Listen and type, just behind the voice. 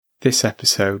This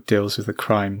episode deals with a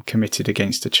crime committed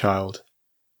against a child.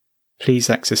 Please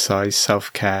exercise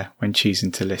self-care when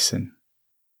choosing to listen.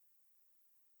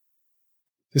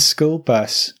 The school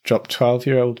bus dropped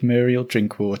 12-year-old Muriel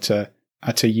Drinkwater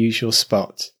at her usual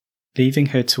spot, leaving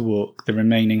her to walk the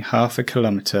remaining half a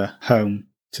kilometre home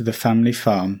to the family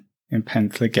farm in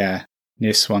Penllygare,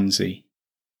 near Swansea.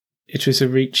 It was a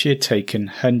route she had taken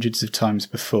hundreds of times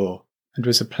before, and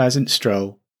was a pleasant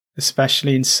stroll,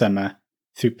 especially in summer,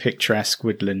 through picturesque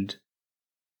woodland.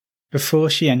 Before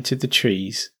she entered the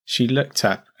trees, she looked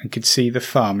up and could see the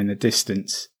farm in the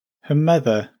distance. Her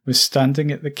mother was standing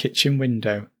at the kitchen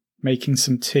window, making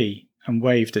some tea, and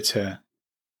waved at her.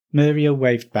 Muriel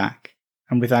waved back,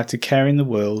 and without a care in the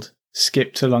world,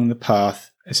 skipped along the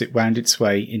path as it wound its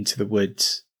way into the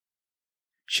woods.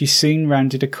 She soon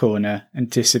rounded a corner and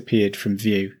disappeared from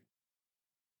view.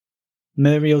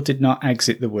 Muriel did not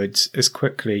exit the woods as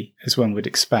quickly as one would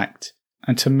expect,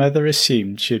 and her mother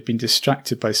assumed she had been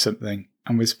distracted by something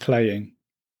and was playing.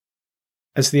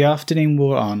 As the afternoon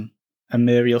wore on, and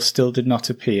Muriel still did not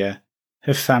appear,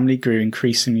 her family grew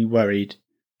increasingly worried,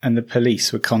 and the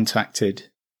police were contacted.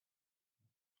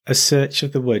 A search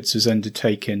of the woods was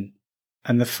undertaken,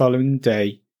 and the following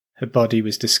day her body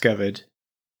was discovered.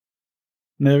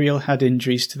 Muriel had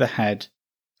injuries to the head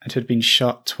and had been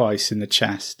shot twice in the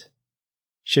chest.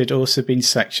 She had also been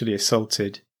sexually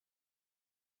assaulted.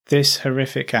 This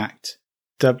horrific act,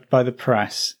 dubbed by the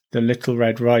press the Little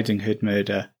Red Riding Hood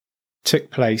murder, took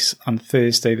place on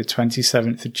Thursday the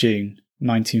 27th of June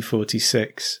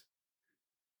 1946.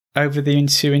 Over the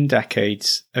ensuing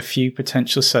decades, a few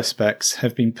potential suspects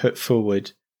have been put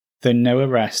forward, though no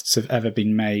arrests have ever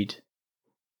been made.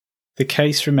 The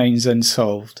case remains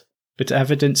unsolved, but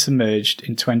evidence emerged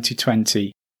in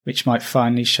 2020 which might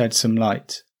finally shed some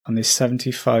light on this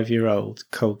 75-year-old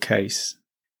cold case.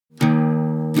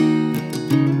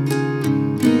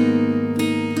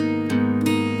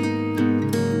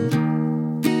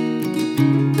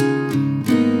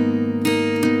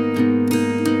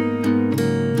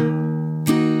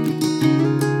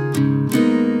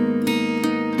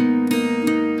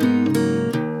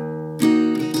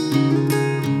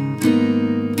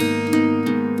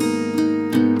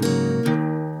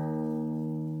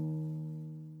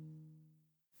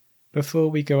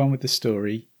 Before we go on with the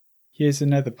story, here's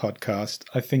another podcast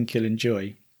I think you'll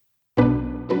enjoy.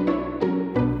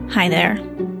 Hi there.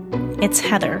 It's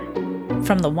Heather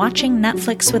from the Watching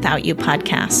Netflix Without You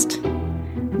podcast.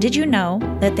 Did you know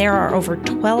that there are over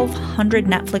 1,200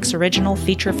 Netflix original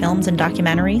feature films and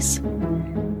documentaries?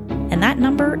 And that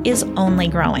number is only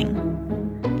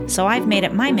growing. So I've made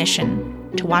it my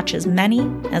mission to watch as many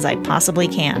as I possibly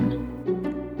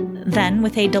can. Then,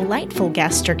 with a delightful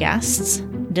guest or guests,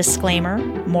 disclaimer,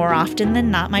 more often than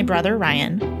not my brother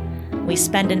Ryan, we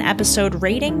spend an episode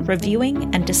rating,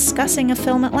 reviewing, and discussing a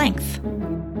film at length.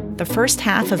 The first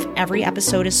half of every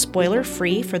episode is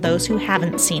spoiler-free for those who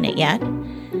haven't seen it yet,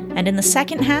 and in the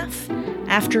second half,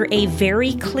 after a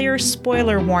very clear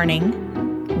spoiler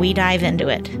warning, we dive into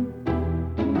it.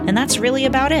 And that's really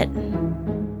about it.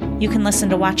 You can listen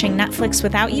to Watching Netflix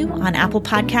Without You on Apple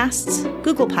Podcasts,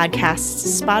 Google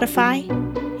Podcasts, Spotify,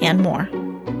 and more.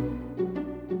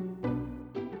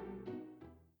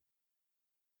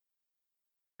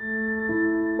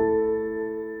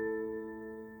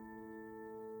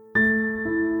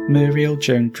 Muriel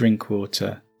Joan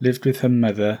Drinkwater lived with her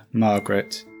mother,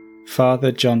 Margaret, father,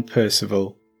 John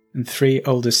Percival, and 3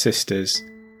 older sisters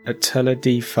at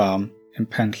Tulladee Farm in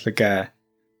Penllygare,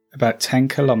 about 10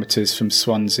 kilometres from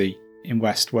Swansea in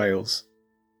West Wales.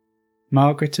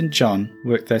 Margaret and John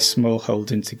worked their small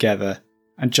holding together,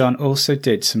 and John also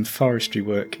did some forestry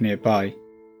work nearby.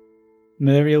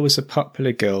 Muriel was a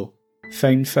popular girl,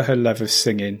 famed for her love of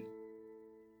singing.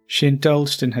 She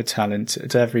indulged in her talent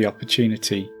at every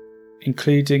opportunity,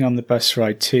 including on the bus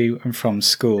ride to and from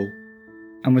school,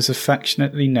 and was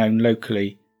affectionately known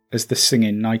locally as the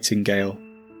Singing Nightingale.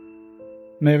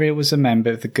 Muriel was a member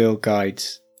of the Girl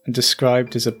Guides and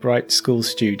described as a bright school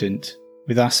student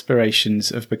with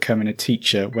aspirations of becoming a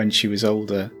teacher when she was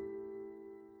older.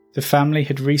 The family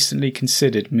had recently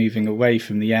considered moving away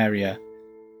from the area,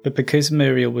 but because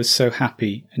Muriel was so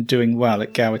happy and doing well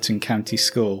at Gowerton County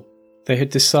School, they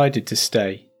had decided to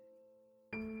stay.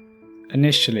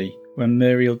 Initially, when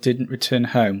Muriel didn't return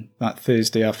home that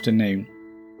Thursday afternoon,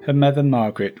 her mother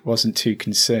Margaret wasn't too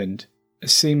concerned,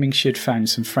 assuming she had found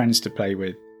some friends to play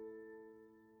with.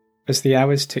 As the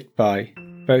hours ticked by,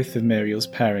 both of Muriel's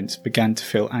parents began to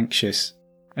feel anxious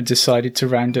and decided to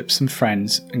round up some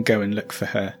friends and go and look for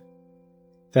her.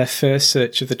 Their first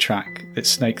search of the track that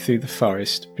snaked through the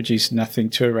forest produced nothing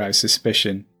to arouse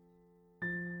suspicion.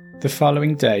 The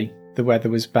following day, the weather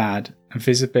was bad and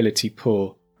visibility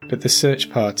poor, but the search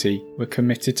party were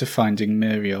committed to finding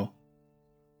Muriel.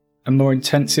 A more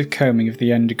intensive combing of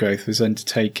the undergrowth was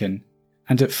undertaken,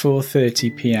 and at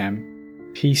 4:30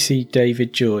 p.m, PC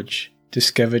David George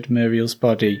discovered Muriel's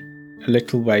body a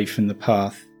little way from the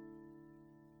path.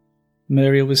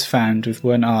 Muriel was found with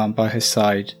one arm by her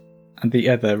side and the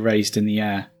other raised in the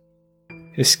air.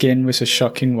 Her skin was a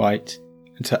shocking white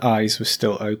and her eyes were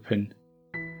still open.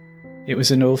 It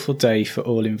was an awful day for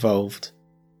all involved.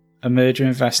 A murder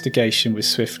investigation was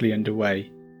swiftly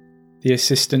underway. The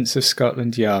assistance of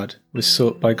Scotland Yard was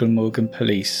sought by Glamorgan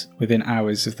police within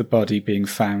hours of the body being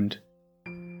found.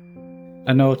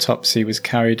 An autopsy was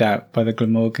carried out by the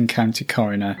Glamorgan County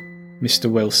Coroner,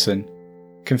 Mr. Wilson,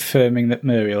 confirming that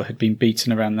Muriel had been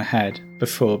beaten around the head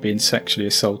before being sexually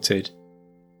assaulted.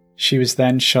 She was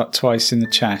then shot twice in the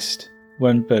chest,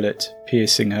 one bullet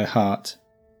piercing her heart.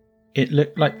 It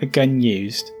looked like the gun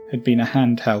used had been a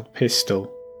handheld pistol.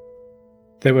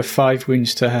 There were 5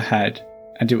 wounds to her head,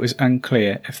 and it was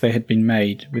unclear if they had been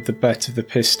made with the butt of the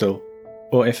pistol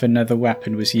or if another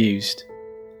weapon was used.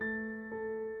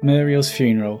 Muriel's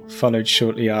funeral followed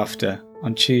shortly after,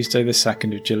 on Tuesday the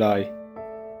 2nd of July.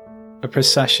 A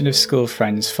procession of school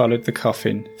friends followed the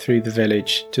coffin through the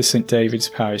village to St David's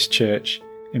Parish Church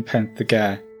in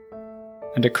Penthegare,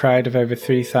 and a crowd of over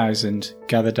 3,000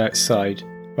 gathered outside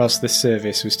whilst the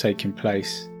service was taking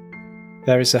place.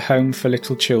 There is a Home for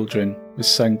Little Children was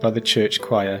sung by the church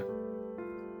choir.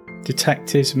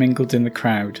 Detectives mingled in the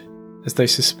crowd, as they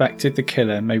suspected the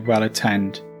killer may well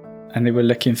attend, and they were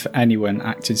looking for anyone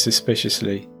acting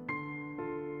suspiciously.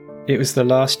 It was the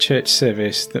last church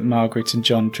service that Margaret and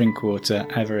John Drinkwater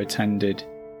ever attended.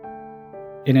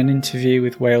 In an interview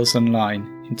with Wales Online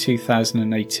in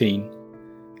 2018,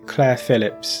 Claire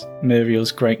Phillips,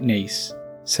 Muriel's great-niece,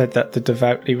 said that the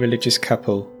devoutly religious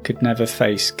couple could never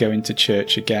face going to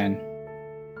church again.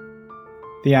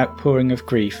 The outpouring of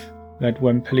grief led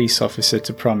one police officer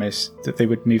to promise that they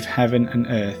would move heaven and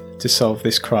earth to solve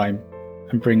this crime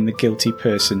and bring the guilty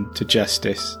person to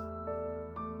justice.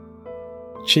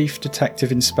 Chief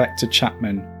Detective Inspector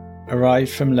Chapman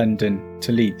arrived from London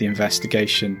to lead the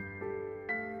investigation.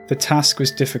 The task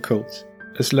was difficult,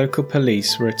 as local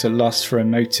police were at a loss for a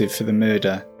motive for the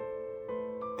murder.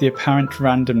 The apparent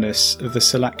randomness of the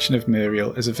selection of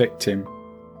Muriel as a victim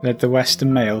led the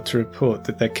Western Mail to report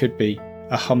that there could be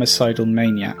a homicidal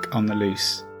maniac on the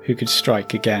loose who could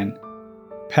strike again.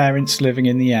 Parents living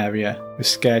in the area were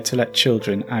scared to let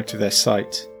children out of their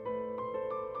sight.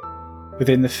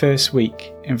 Within the first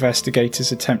week,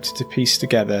 investigators attempted to piece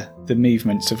together the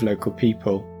movements of local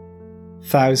people.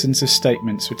 Thousands of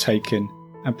statements were taken,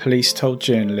 and police told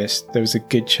journalists there was a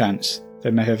good chance they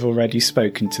may have already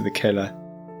spoken to the killer.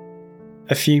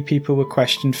 A few people were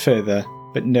questioned further,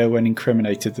 but no one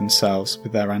incriminated themselves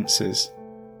with their answers.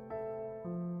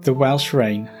 The Welsh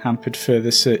rain hampered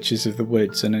further searches of the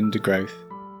woods and undergrowth,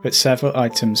 but several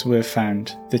items were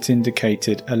found that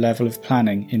indicated a level of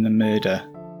planning in the murder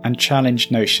and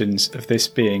challenged notions of this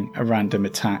being a random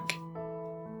attack.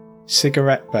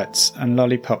 Cigarette butts and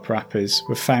lollipop wrappers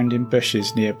were found in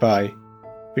bushes nearby,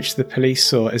 which the police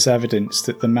saw as evidence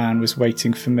that the man was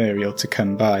waiting for Muriel to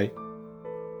come by.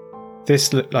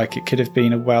 This looked like it could have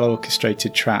been a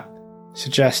well-orchestrated trap,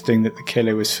 suggesting that the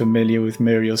killer was familiar with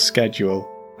Muriel's schedule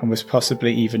and was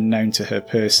possibly even known to her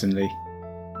personally.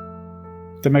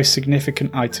 The most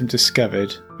significant item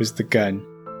discovered was the gun,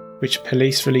 which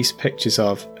police released pictures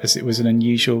of as it was an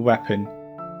unusual weapon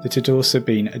that had also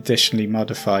been additionally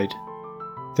modified.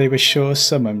 They were sure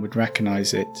someone would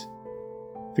recognise it.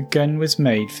 The gun was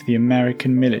made for the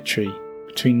American military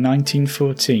between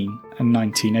 1914 and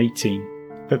 1918,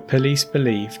 but police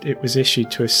believed it was issued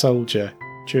to a soldier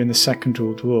during the Second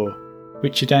World War,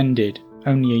 which had ended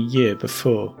only a year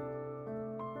before.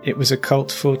 It was a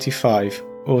Colt 45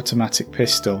 automatic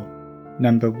pistol,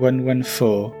 number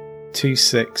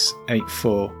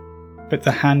 1142684, but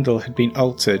the handle had been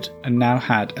altered and now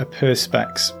had a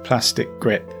Perspex plastic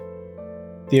grip.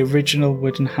 The original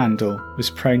wooden handle was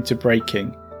prone to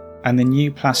breaking, and the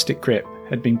new plastic grip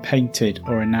had been painted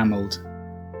or enamelled.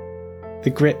 The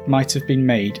grip might have been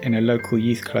made in a local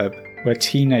youth club where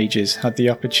teenagers had the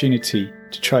opportunity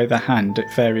to try their hand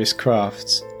at various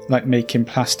crafts, like making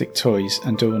plastic toys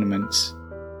and ornaments.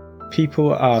 People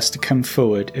were asked to come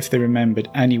forward if they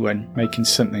remembered anyone making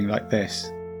something like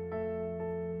this.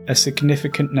 A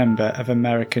significant number of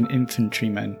American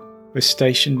infantrymen were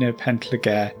stationed near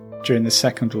Penthegare during the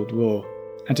Second World War,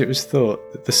 and it was thought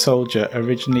that the soldier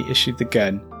originally issued the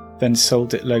gun, then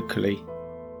sold it locally.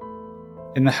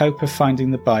 In the hope of finding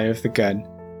the buyer of the gun,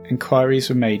 inquiries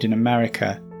were made in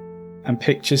America, and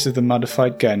pictures of the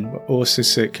modified gun were also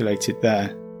circulated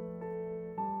there.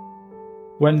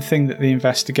 One thing that the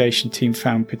investigation team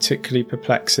found particularly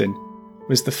perplexing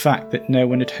was the fact that no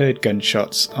one had heard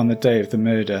gunshots on the day of the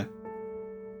murder.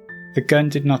 The gun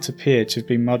did not appear to have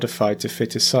been modified to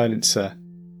fit a silencer.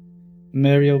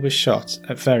 Muriel was shot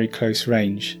at very close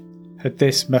range. Had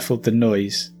this muffled the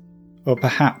noise? Or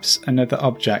perhaps another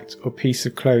object or piece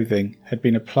of clothing had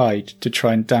been applied to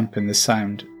try and dampen the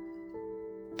sound.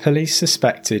 Police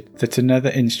suspected that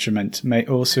another instrument may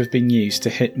also have been used to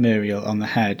hit Muriel on the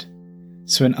head,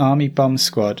 so an army bomb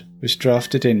squad was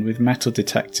drafted in with metal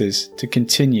detectors to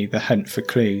continue the hunt for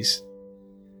clues.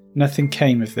 Nothing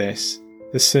came of this.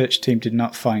 The search team did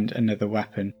not find another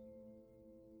weapon.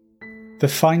 The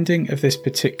finding of this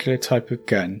particular type of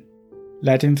gun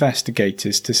led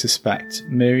investigators to suspect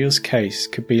Muriel's case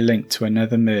could be linked to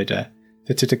another murder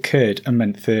that had occurred a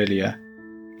month earlier,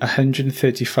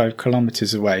 135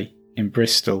 kilometres away in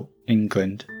Bristol,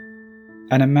 England.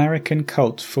 An American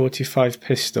Colt .45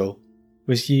 pistol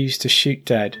was used to shoot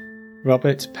dead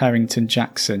Robert Perrington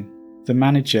Jackson, the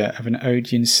manager of an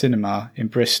Odeon cinema in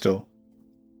Bristol.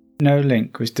 No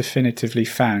link was definitively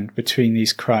found between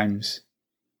these crimes,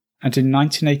 and in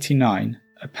 1989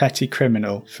 a petty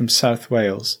criminal from South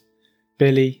Wales,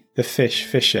 Billy the Fish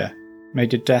Fisher,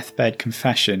 made a deathbed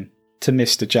confession to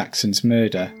Mr. Jackson's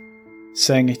murder,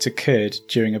 saying it occurred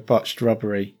during a botched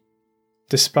robbery.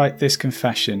 Despite this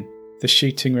confession, the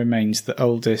shooting remains the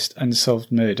oldest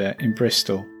unsolved murder in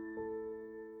Bristol.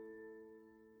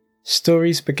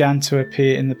 Stories began to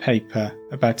appear in the paper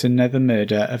about another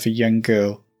murder of a young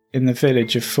girl in the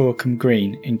village of Forcombe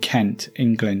Green in Kent,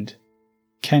 England.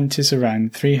 Kent is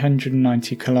around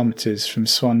 390 kilometres from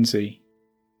Swansea.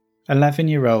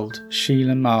 11-year-old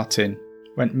Sheila Martin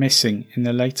went missing in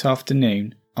the late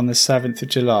afternoon on the 7th of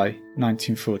July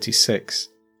 1946,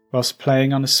 whilst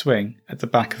playing on a swing at the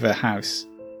back of her house.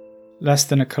 Less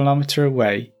than a kilometre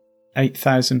away,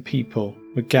 8,000 people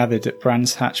were gathered at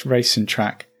Brands Hatch Racing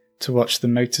Track to watch the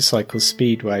motorcycle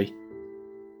speedway.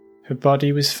 Her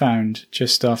body was found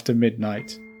just after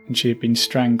midnight, and she had been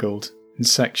strangled and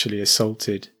sexually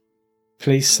assaulted.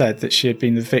 Police said that she had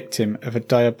been the victim of a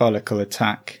diabolical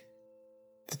attack.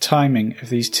 The timing of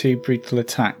these two brutal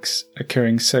attacks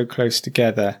occurring so close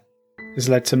together has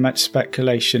led to much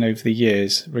speculation over the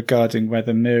years regarding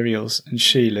whether Muriel's and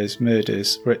Sheila's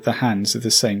murders were at the hands of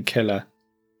the same killer.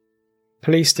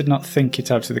 Police did not think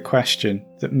it out of the question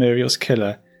that Muriel's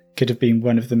killer could have been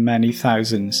one of the many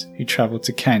thousands who travelled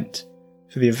to Kent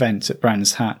for the event at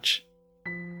Brands Hatch.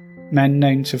 Men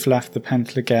known to have left the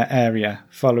Pentlegare area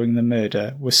following the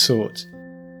murder were sought,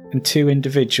 and 2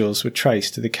 individuals were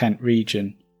traced to the Kent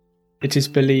region. It is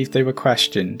believed they were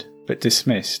questioned, but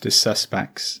dismissed as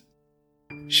suspects.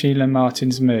 Sheila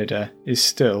Martin's murder is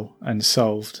still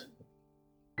unsolved.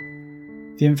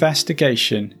 The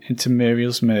investigation into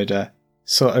Muriel's murder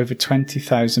saw over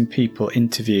 20,000 people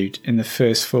interviewed in the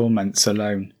first 4 months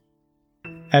alone.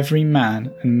 Every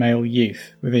man and male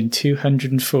youth within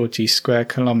 240 square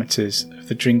kilometres of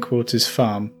the Drinkwaters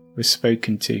farm was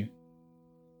spoken to.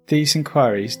 These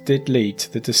inquiries did lead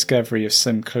to the discovery of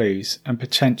some clues and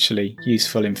potentially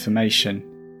useful information.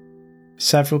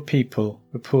 Several people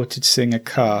reported seeing a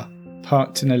car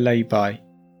parked in a lay-by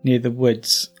near the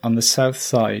woods on the south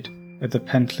side of the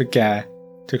Pentlegare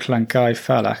to Llangai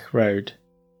Fallach Road.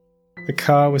 The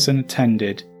car was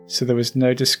unattended, so there was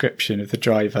no description of the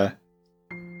driver.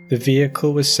 The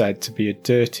vehicle was said to be a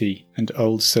dirty and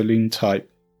old saloon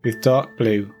type with dark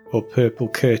blue or purple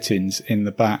curtains in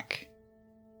the back.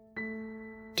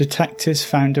 Detectives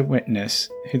found a witness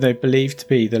who they believed to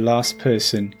be the last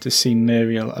person to see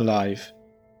Muriel alive.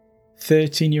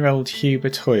 13-year-old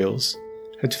Hubert Hoyles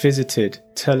had visited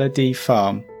Tulladee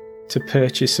Farm to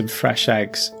purchase some fresh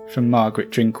eggs from Margaret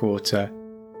Drinkwater.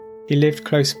 He lived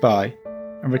close by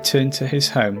and returned to his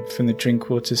home from the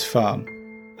Drinkwaters farm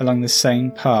along the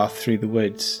same path through the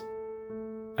woods.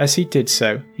 As he did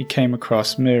so, he came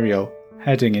across Muriel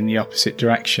heading in the opposite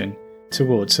direction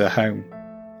towards her home.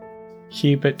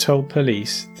 Hubert told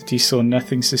police that he saw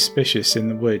nothing suspicious in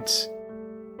the woods,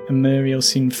 and Muriel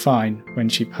seemed fine when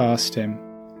she passed him.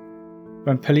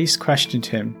 When police questioned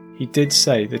him, he did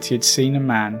say that he had seen a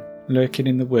man lurking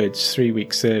in the woods 3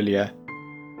 weeks earlier.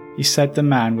 He said the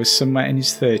man was somewhere in his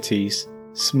 30s,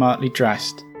 smartly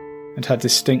dressed, and had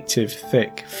distinctive,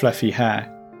 thick, fluffy hair.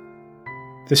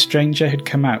 The stranger had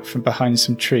come out from behind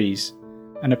some trees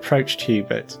and approached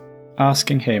Hubert,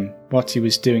 asking him what he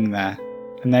was doing there,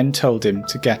 and then told him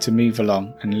to get a move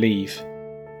along and leave.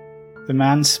 The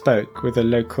man spoke with a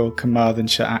local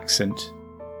Carmarthenshire accent.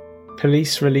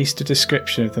 Police released a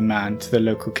description of the man to the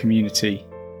local community.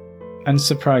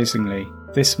 Unsurprisingly,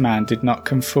 this man did not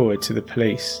come forward to the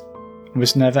police and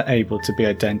was never able to be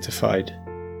identified.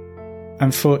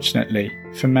 Unfortunately,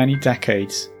 for many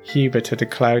decades, Hubert had a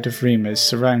cloud of rumours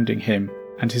surrounding him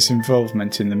and his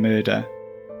involvement in the murder.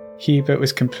 Hubert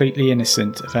was completely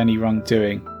innocent of any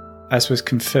wrongdoing, as was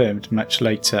confirmed much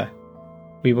later.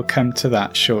 We will come to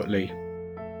that shortly.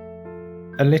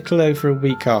 A little over a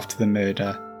week after the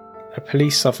murder, a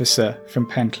police officer from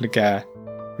Pentlaguer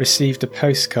received a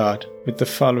postcard with the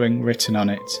following written on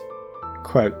it,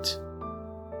 quote,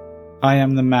 "I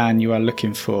am the man you are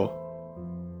looking for.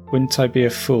 Wouldn't I be a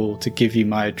fool to give you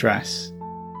my address?"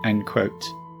 End quote.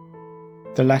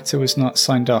 The letter was not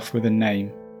signed off with a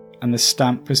name, and the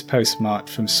stamp was postmarked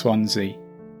from Swansea.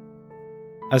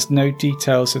 As no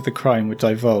details of the crime were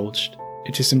divulged,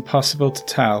 it is impossible to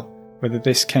tell whether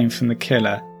this came from the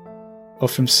killer or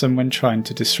from someone trying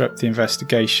to disrupt the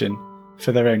investigation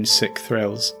for their own sick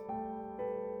thrills.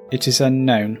 It is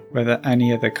unknown whether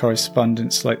any other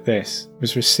correspondence like this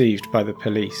was received by the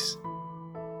police.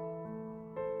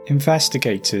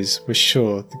 Investigators were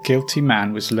sure the guilty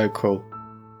man was local,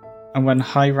 and when a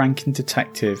high-ranking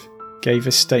detective gave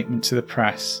a statement to the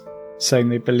press saying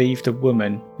they believed a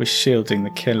woman was shielding the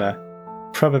killer,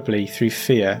 probably through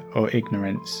fear or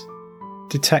ignorance,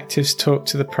 detectives talked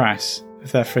to the press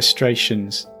of their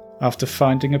frustrations after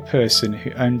finding a person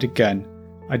who owned a gun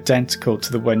identical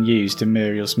to the one used in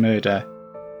Muriel's murder,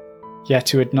 yet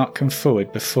who had not come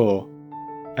forward before,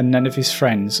 and none of his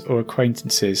friends or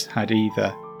acquaintances had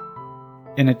either.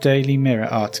 In a Daily Mirror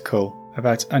article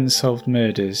about unsolved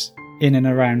murders in and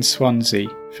around Swansea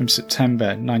from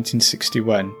September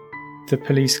 1961, the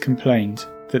police complained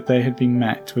that they had been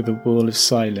met with a wall of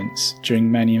silence during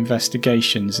many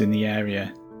investigations in the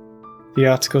area. The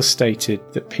article stated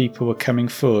that people were coming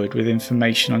forward with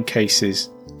information on cases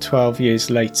 12 years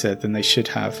later than they should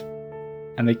have,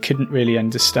 and they couldn't really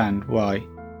understand why.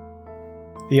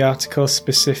 The article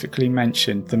specifically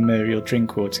mentioned the Muriel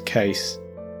Drinkwater case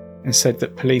and said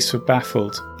that police were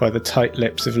baffled by the tight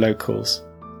lips of locals.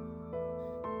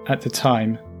 At the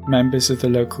time, members of the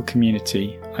local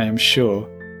community, I am sure,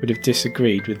 would have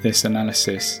disagreed with this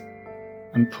analysis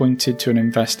and pointed to an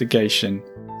investigation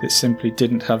that simply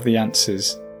didn't have the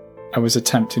answers and was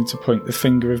attempting to point the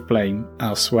finger of blame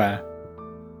elsewhere.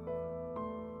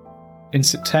 In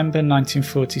September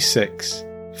 1946,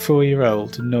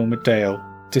 4-year-old Norma Dale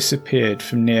disappeared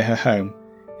from near her home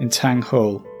in Tang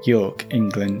Hall, York,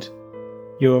 England.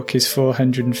 York is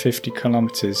 450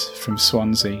 kilometres from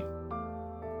Swansea.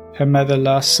 Her mother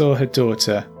last saw her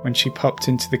daughter when she popped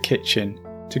into the kitchen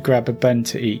to grab a bun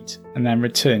to eat and then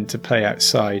returned to play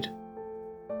outside.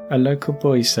 A local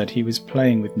boy said he was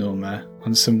playing with Norma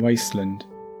on some wasteland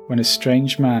when a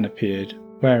strange man appeared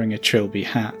wearing a Trilby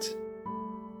hat.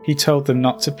 He told them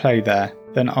not to play there,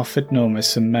 then offered Norma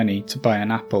some money to buy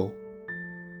an apple.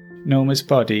 Norma's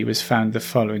body was found the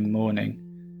following morning,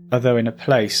 although in a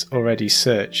place already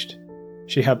searched.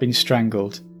 She had been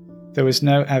strangled. There was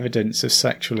no evidence of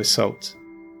sexual assault.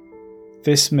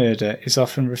 This murder is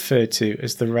often referred to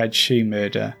as the Red Shoe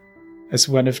Murder, as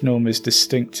one of Norma's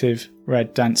distinctive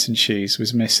red dancing shoes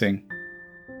was missing.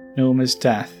 Norma's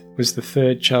death was the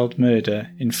third child murder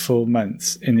in 4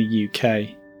 months in the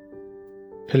UK.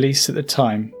 Police at the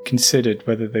time considered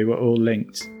whether they were all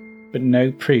linked, but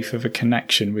no proof of a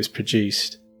connection was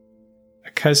produced.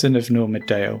 A cousin of Norma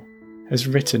Dale has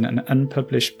written an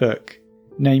unpublished book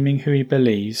naming who he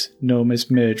believes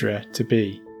Norma's murderer to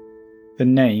be. The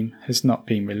name has not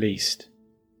been released.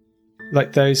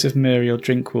 Like those of Muriel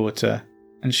Drinkwater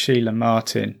and Sheila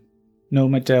Martin,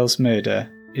 Norma Dale's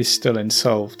murder is still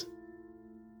unsolved.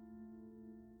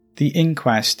 The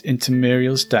inquest into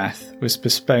Muriel's death was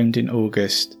postponed in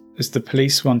August as the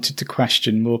police wanted to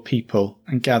question more people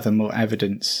and gather more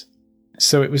evidence,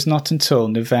 so it was not until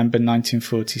November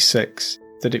 1946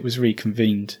 that it was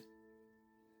reconvened.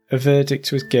 A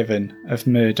verdict was given of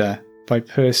murder by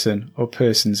person or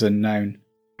persons unknown.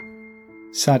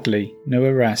 Sadly, no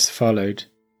arrest followed,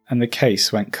 and the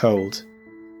case went cold.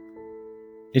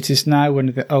 It is now one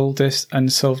of the oldest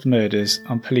unsolved murders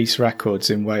on police records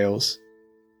in Wales.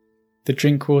 The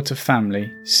Drinkwater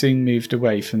family soon moved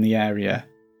away from the area,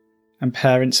 and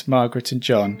parents Margaret and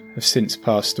John have since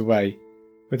passed away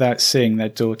without seeing their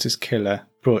daughter's killer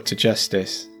brought to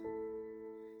justice.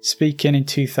 Speaking in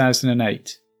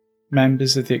 2008,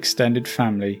 members of the extended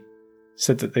family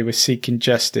said that they were seeking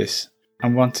justice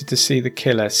and wanted to see the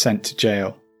killer sent to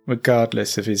jail,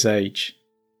 regardless of his age.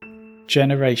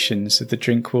 Generations of the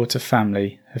Drinkwater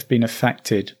family have been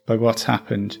affected by what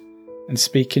happened, and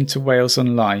speaking to Wales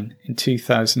Online in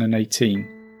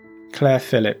 2018, Claire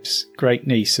Phillips, great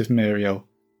niece of Muriel,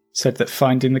 said that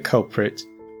finding the culprit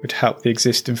would help the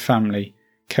existing family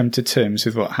come to terms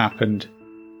with what happened.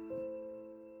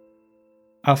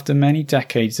 After many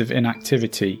decades of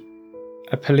inactivity,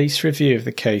 a police review of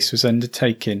the case was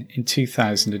undertaken in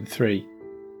 2003.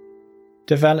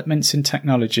 Developments in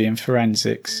technology and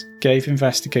forensics gave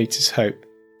investigators hope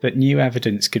that new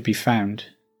evidence could be found.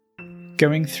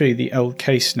 Going through the old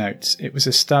case notes, it was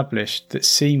established that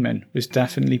semen was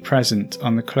definitely present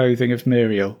on the clothing of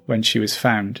Muriel when she was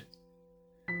found.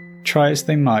 Try as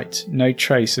they might, no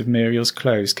trace of Muriel's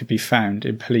clothes could be found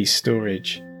in police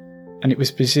storage, and it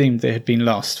was presumed they had been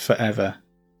lost forever.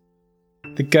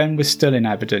 The gun was still in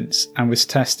evidence and was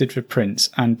tested for prints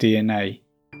and DNA.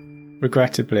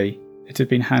 Regrettably, it had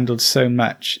been handled so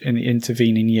much in the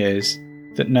intervening years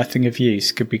that nothing of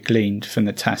use could be gleaned from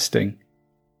the testing.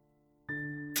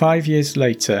 5 years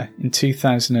later, in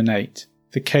 2008,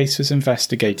 the case was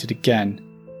investigated again.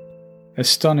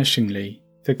 Astonishingly,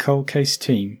 the cold case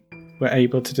team were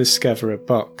able to discover a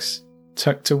box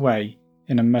tucked away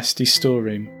in a musty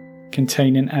storeroom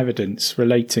containing evidence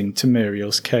relating to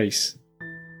Muriel's case.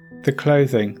 The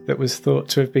clothing that was thought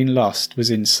to have been lost was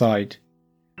inside,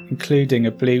 including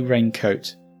a blue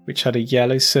raincoat which had a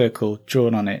yellow circle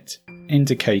drawn on it,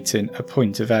 indicating a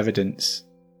point of evidence.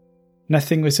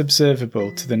 Nothing was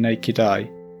observable to the naked eye,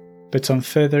 but on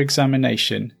further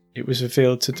examination it was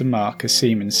revealed to demark a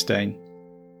semen stain.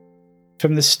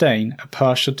 From the stain, a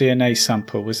partial DNA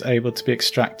sample was able to be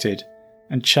extracted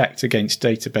and checked against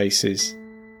databases.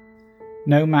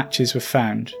 No matches were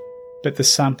found, but the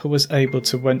sample was able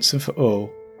to once and for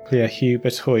all clear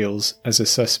Hubert Hoyles as a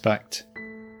suspect.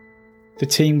 The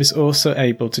team was also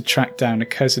able to track down a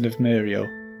cousin of Muriel,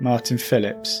 Martin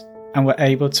Phillips, and were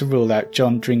able to rule out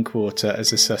John Drinkwater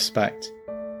as a suspect.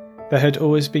 There had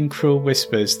always been cruel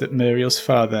whispers that Muriel's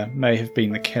father may have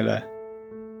been the killer.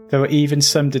 There were even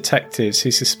some detectives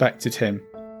who suspected him,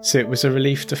 so it was a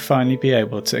relief to finally be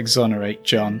able to exonerate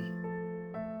John.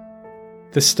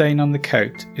 The stain on the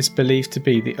coat is believed to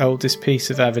be the oldest piece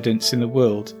of evidence in the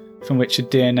world from which a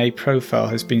DNA profile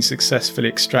has been successfully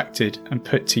extracted and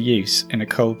put to use in a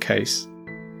cold case.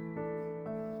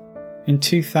 In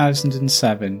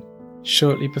 2007,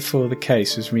 shortly before the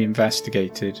case was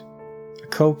reinvestigated, a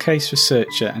cold case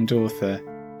researcher and author,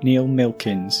 Neil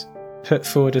Milkins, put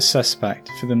forward a suspect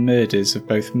for the murders of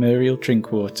both Muriel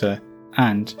Drinkwater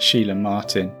and Sheila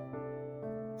Martin.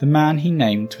 The man he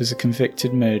named was a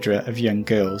convicted murderer of young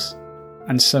girls,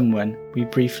 and someone we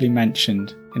briefly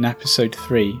mentioned in episode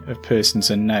 3 of Persons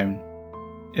Unknown.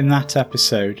 In that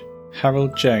episode,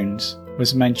 Harold Jones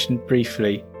was mentioned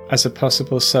briefly as a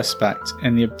possible suspect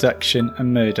in the abduction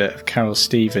and murder of Carol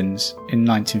Stevens in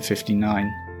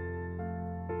 1959.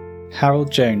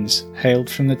 Harold Jones hailed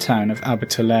from the town of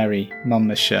Abertillery,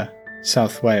 Monmouthshire,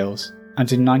 South Wales,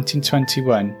 and in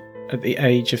 1921, at the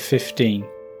age of 15,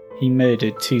 he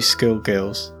murdered 2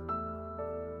 schoolgirls.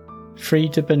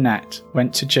 Frida Burnett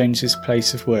went to Jones's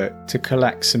place of work to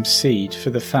collect some seed for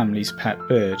the family's pet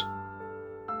bird.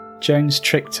 Jones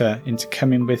tricked her into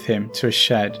coming with him to a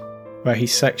shed where he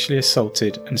sexually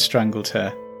assaulted and strangled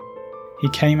her. He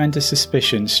came under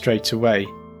suspicion straight away,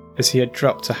 as he had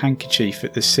dropped a handkerchief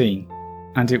at the scene,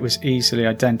 and it was easily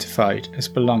identified as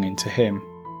belonging to him.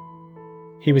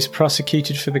 He was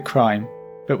prosecuted for the crime,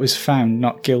 but was found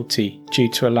not guilty due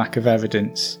to a lack of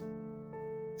evidence.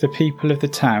 The people of the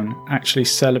town actually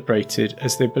celebrated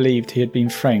as they believed he had been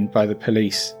framed by the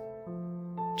police.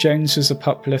 Jones was a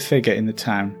popular figure in the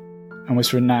town and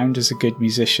was renowned as a good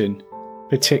musician,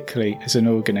 particularly as an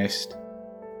organist.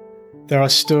 There are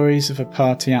stories of a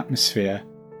party atmosphere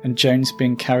and Jones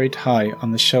being carried high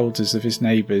on the shoulders of his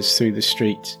neighbours through the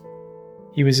street.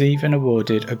 He was even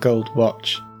awarded a gold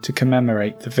watch to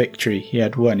commemorate the victory he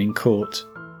had won in court.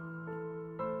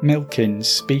 Milkins,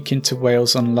 speaking to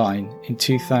Wales Online in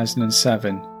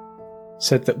 2007,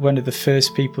 said that one of the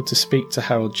first people to speak to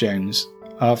Harold Jones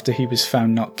after he was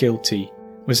found not guilty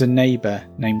was a neighbour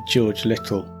named George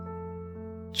Little.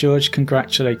 George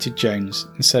congratulated Jones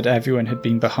and said everyone had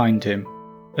been behind him,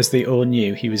 as they all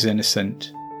knew he was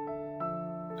innocent.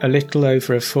 A little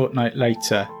over a fortnight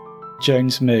later,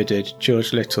 Jones murdered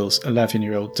George Little's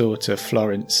 11-year-old daughter,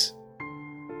 Florence.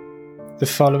 The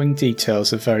following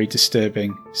details are very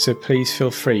disturbing, so please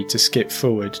feel free to skip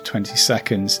forward 20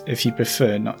 seconds if you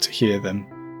prefer not to hear them.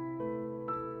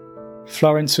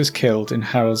 Florence was killed in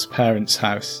Harold's parents'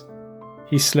 house.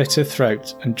 He slit her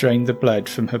throat and drained the blood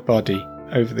from her body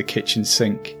over the kitchen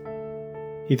sink.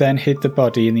 He then hid the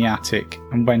body in the attic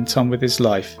and went on with his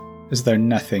life as though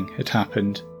nothing had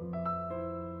happened.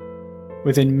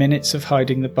 Within minutes of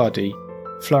hiding the body,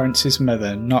 Florence's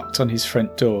mother knocked on his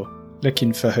front door,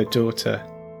 looking for her daughter.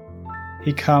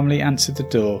 He calmly answered the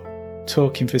door,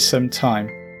 talking for some time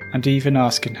and even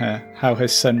asking her how her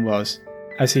son was,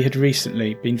 as he had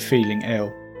recently been feeling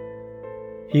ill.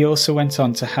 He also went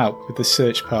on to help with the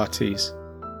search parties,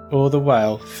 all the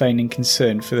while feigning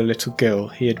concern for the little girl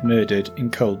he had murdered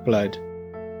in cold blood.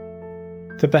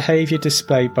 The behaviour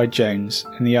displayed by Jones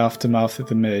in the aftermath of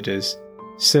the murders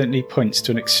certainly points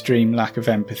to an extreme lack of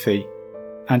empathy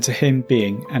and to him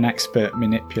being an expert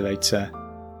manipulator.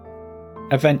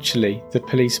 Eventually, the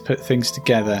police put things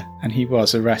together and he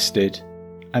was arrested,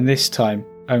 and this time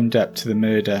owned up to the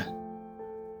murder.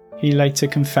 He later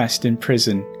confessed in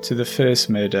prison to the first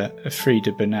murder of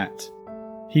Freda Burnett.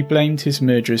 He blamed his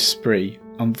murderous spree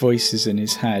on voices in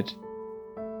his head.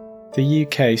 The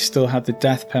UK still had the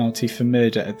death penalty for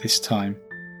murder at this time,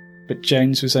 but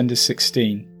Jones was under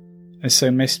 16 and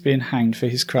so missed being hanged for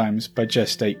his crimes by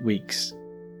just 8 weeks.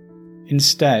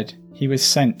 Instead, he was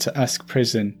sent to Usk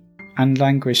Prison and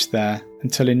languished there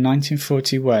until in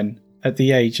 1941, at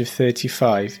the age of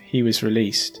 35, he was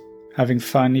released, having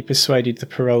finally persuaded the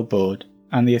parole board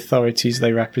and the authorities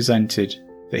they represented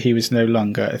that he was no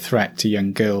longer a threat to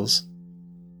young girls.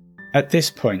 At this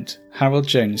point, Harold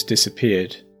Jones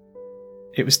disappeared.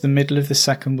 It was the middle of the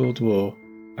Second World War,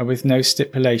 and with no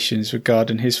stipulations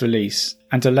regarding his release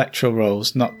and electoral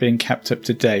rolls not being kept up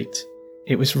to date,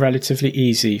 it was relatively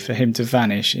easy for him to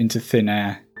vanish into thin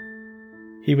air.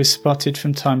 He was spotted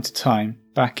from time to time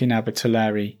back in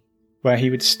Abertillery, where he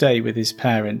would stay with his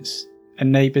parents,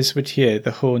 and neighbours would hear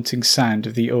the haunting sound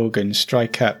of the organ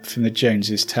strike up from the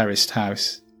Joneses' terraced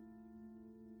house.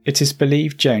 It is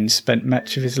believed Jones spent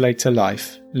much of his later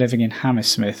life living in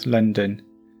Hammersmith, London,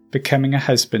 becoming a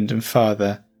husband and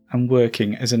father and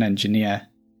working as an engineer.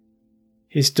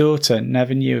 His daughter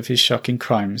never knew of his shocking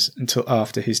crimes until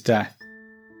after his death.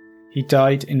 He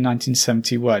died in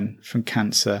 1971 from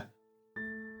cancer.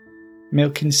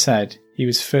 Milkins said he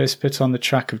was first put on the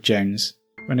track of Jones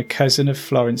when a cousin of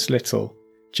Florence Little,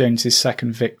 Jones's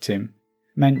second victim,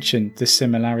 mentioned the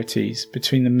similarities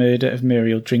between the murder of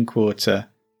Muriel Drinkwater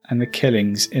and the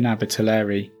killings in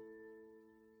Abertillery.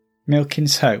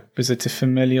 Milkins' hope was that a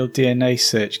familial DNA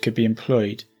search could be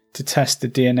employed to test the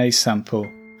DNA sample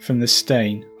from the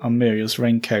stain on Muriel's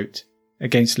raincoat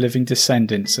against living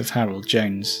descendants of Harold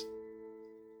Jones.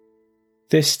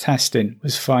 This testing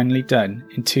was finally done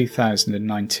in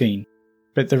 2019,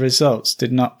 but the results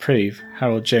did not prove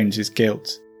Harold Jones's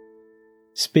guilt.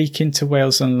 Speaking to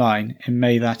Wales Online in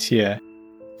May that year,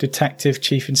 Detective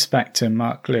Chief Inspector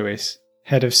Mark Lewis,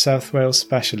 head of South Wales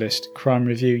Specialist Crime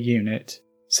Review Unit,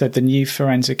 said the new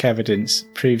forensic evidence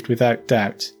proved without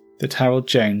doubt that Harold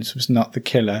Jones was not the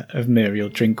killer of Muriel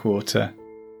Drinkwater.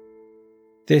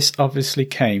 This obviously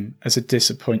came as a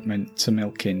disappointment to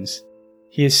Milkins.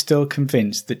 He is still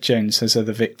convinced that Jones has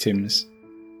other victims.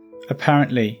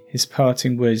 Apparently, his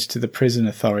parting words to the prison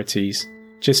authorities,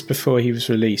 just before he was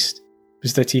released,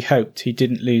 was that he hoped he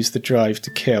didn't lose the drive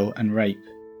to kill and rape.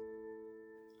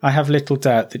 I have little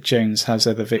doubt that Jones has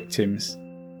other victims.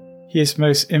 He is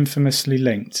most infamously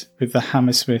linked with the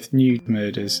Hammersmith nude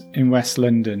murders in West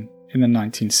London in the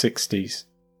 1960s.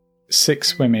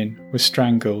 6 women were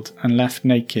strangled and left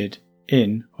naked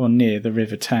in or near the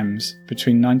River Thames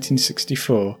between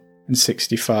 1964 and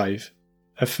 65.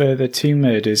 A further 2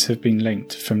 murders have been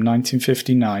linked from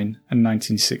 1959 and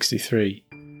 1963.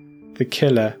 The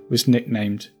killer was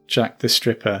nicknamed Jack the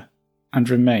Stripper and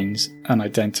remains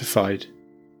unidentified.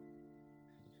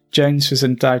 Jones was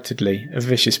undoubtedly a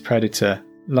vicious predator,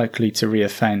 likely to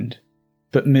reoffend,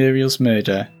 but Muriel's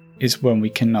murder is one we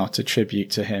cannot attribute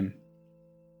to him.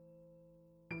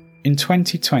 In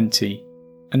 2020,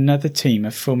 another team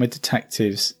of former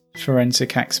detectives,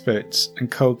 forensic experts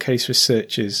and cold case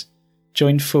researchers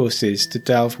joined forces to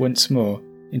delve once more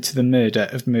into the murder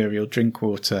of Muriel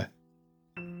Drinkwater.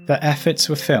 Their efforts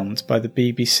were filmed by the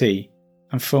BBC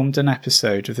and formed an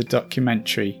episode of the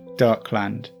documentary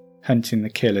Darkland, Hunting the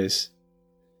Killers.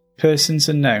 Persons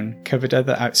Unknown covered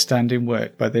other outstanding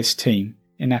work by this team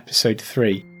in episode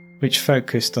 3, which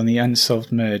focused on the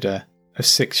unsolved murder of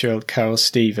 6-year-old Carol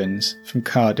Stevens from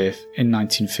Cardiff in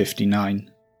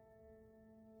 1959.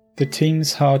 The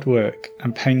team's hard work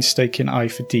and painstaking eye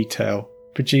for detail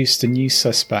produced a new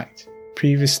suspect,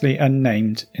 previously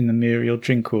unnamed in the Muriel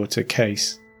Drinkwater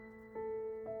case.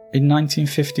 In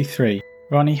 1953,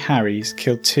 Ronnie Harries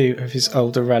killed 2 of his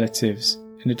older relatives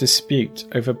in a dispute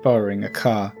over borrowing a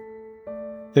car.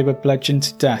 They were bludgeoned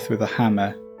to death with a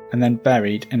hammer and then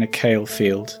buried in a kale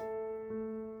field.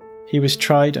 He was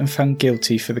tried and found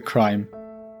guilty for the crime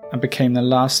and became the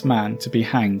last man to be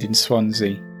hanged in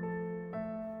Swansea.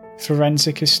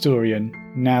 Forensic historian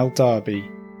Nell Darby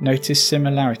noticed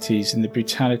similarities in the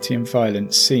brutality and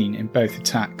violence seen in both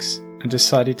attacks and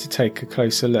decided to take a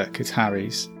closer look at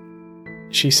Harry's.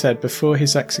 She said before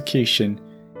his execution,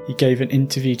 he gave an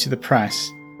interview to the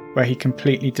press where he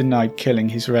completely denied killing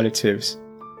his relatives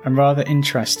and, rather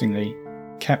interestingly,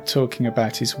 kept talking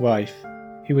about his wife,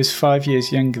 who was 5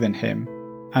 years younger than him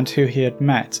and who he had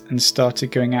met and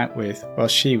started going out with while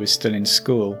she was still in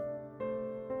school.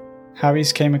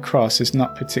 Harry's came across as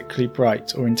not particularly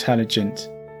bright or intelligent,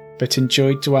 but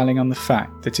enjoyed dwelling on the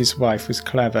fact that his wife was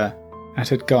clever and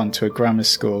had gone to a grammar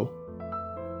school.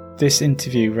 This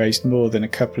interview raised more than a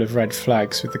couple of red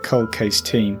flags with the cold case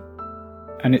team,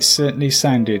 and it certainly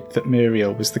sounded that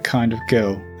Muriel was the kind of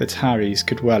girl that Harry's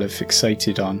could well have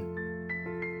fixated on.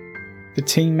 The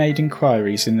team made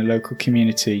inquiries in the local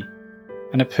community,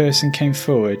 and a person came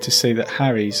forward to say that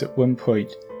Harry's at one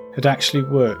point had actually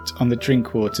worked on the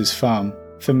Drinkwaters farm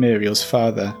for Muriel's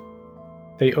father.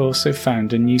 They also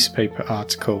found a newspaper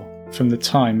article from the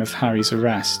time of Harry's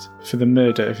arrest for the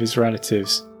murder of his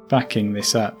relatives backing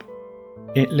this up.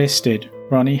 It listed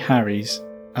Ronnie Harries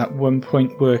at one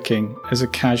point working as a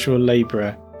casual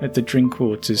labourer at the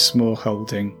Drinkwaters small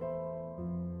holding.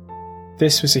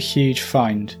 This was a huge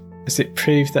find, as it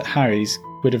proved that Harries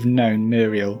would have known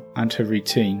Muriel and her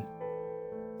routine.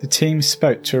 The team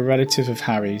spoke to a relative of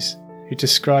Harry's who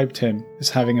described him as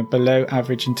having a below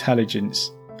average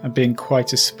intelligence and being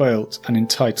quite a spoilt and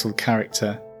entitled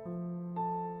character.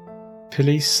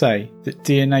 Police say that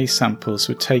DNA samples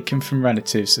were taken from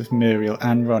relatives of Muriel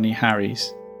and Ronnie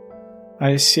Harries.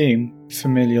 I assume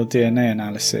familial DNA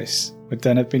analysis would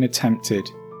then have been attempted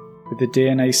with the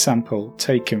DNA sample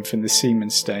taken from the semen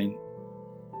stain.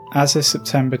 As of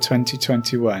September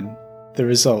 2021, the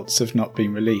results have not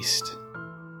been released.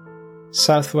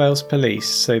 South Wales Police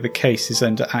say the case is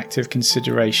under active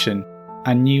consideration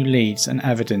and new leads and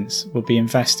evidence will be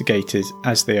investigated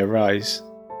as they arise.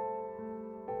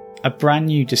 A brand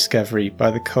new discovery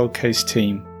by the cold case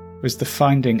team was the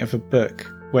finding of a book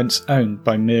once owned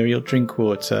by Muriel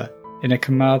Drinkwater in a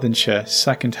Carmarthenshire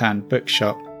second-hand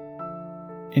bookshop.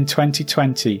 In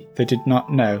 2020, they did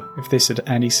not know if this had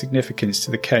any significance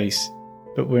to the case,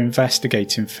 but were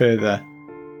investigating further.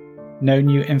 No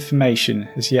new information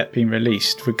has yet been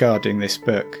released regarding this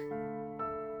book.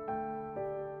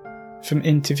 From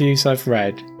interviews I've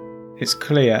read, it's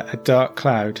clear a dark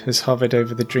cloud has hovered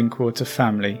over the Drinkwater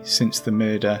family since the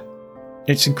murder.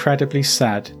 It's incredibly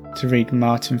sad to read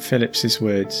Martin Phillips's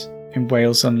words in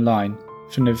Wales Online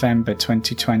for November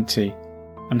 2020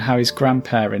 on how his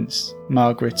grandparents,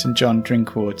 Margaret and John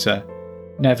Drinkwater,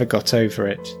 never got over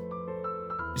it.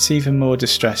 It's even more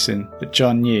distressing that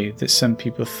John knew that some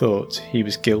people thought he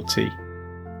was guilty.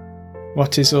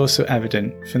 What is also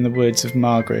evident from the words of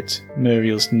Margaret,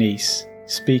 Muriel's niece,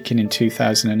 speaking in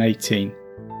 2018,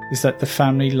 is that the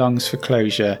family longs for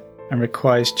closure and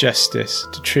requires justice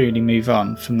to truly move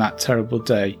on from that terrible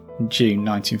day in June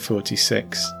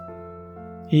 1946.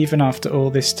 Even after all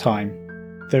this time,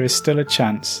 there is still a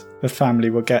chance the family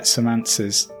will get some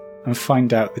answers and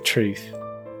find out the truth.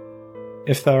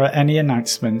 If there are any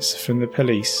announcements from the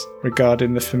police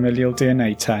regarding the familial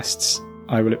DNA tests,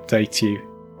 I will update you.